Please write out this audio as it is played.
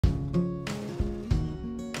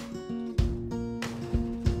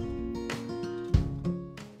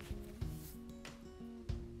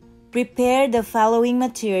Prepare the following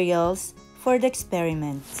materials for the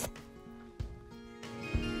experiment.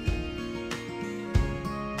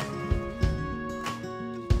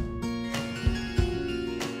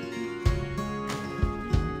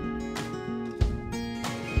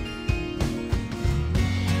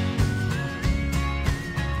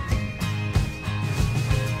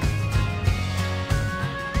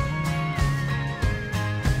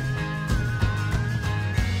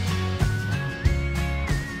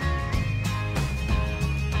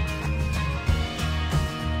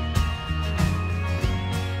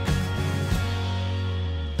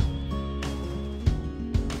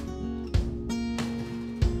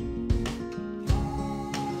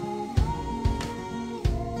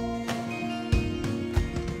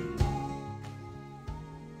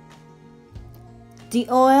 The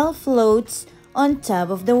oil floats on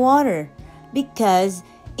top of the water because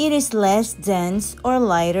it is less dense or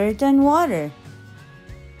lighter than water.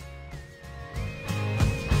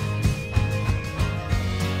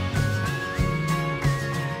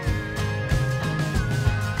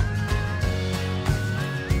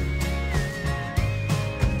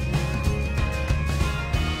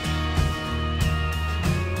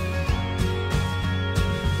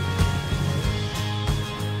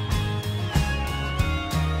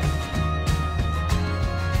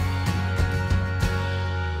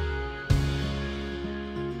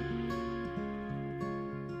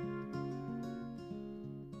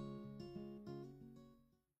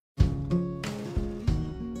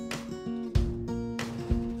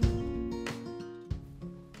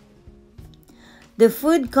 The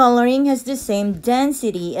food coloring has the same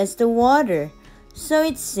density as the water, so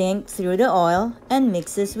it sinks through the oil and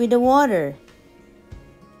mixes with the water.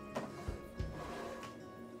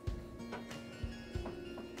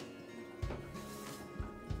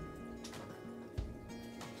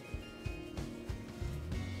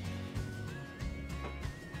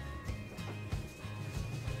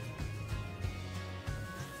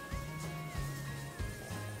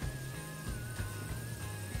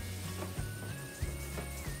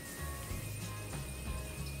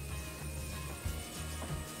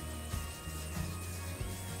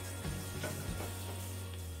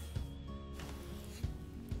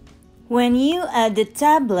 When you add the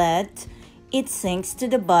tablet, it sinks to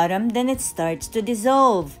the bottom, then it starts to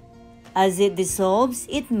dissolve. As it dissolves,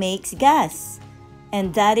 it makes gas,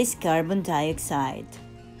 and that is carbon dioxide.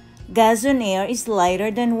 Gas on air is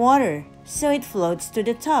lighter than water, so it floats to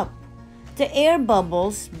the top. The air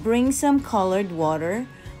bubbles bring some colored water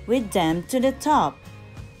with them to the top.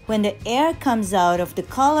 When the air comes out of the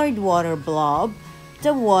colored water blob,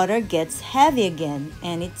 the water gets heavy again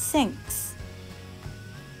and it sinks.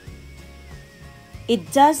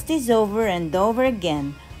 It does this over and over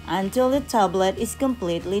again until the tablet is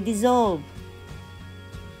completely dissolved.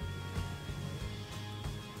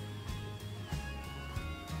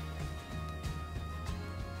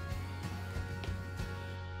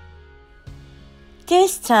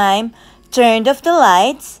 This time, turn off the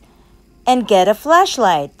lights and get a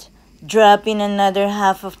flashlight. Drop in another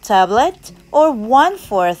half of tablet or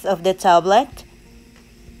 1/4 of the tablet.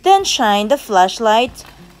 Then shine the flashlight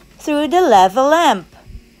through the lava lamp.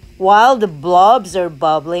 While the blobs are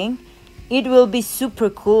bubbling, it will be super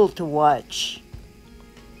cool to watch.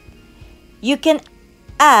 You can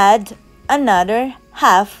add another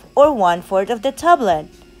half or 1/4 of the tablet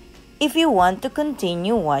if you want to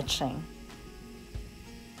continue watching.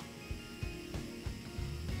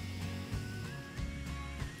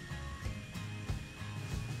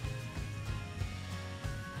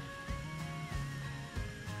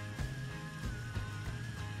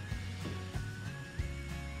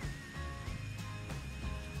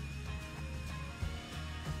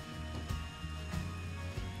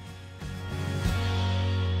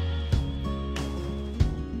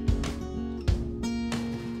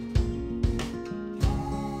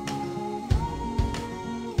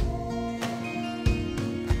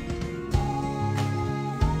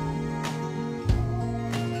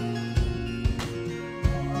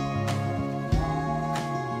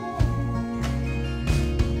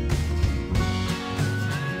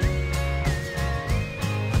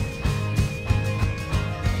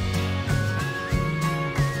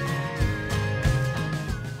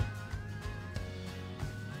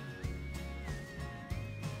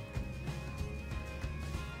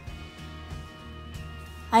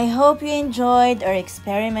 I hope you enjoyed our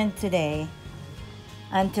experiment today.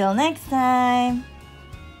 Until next time,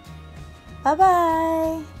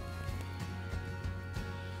 bye-bye!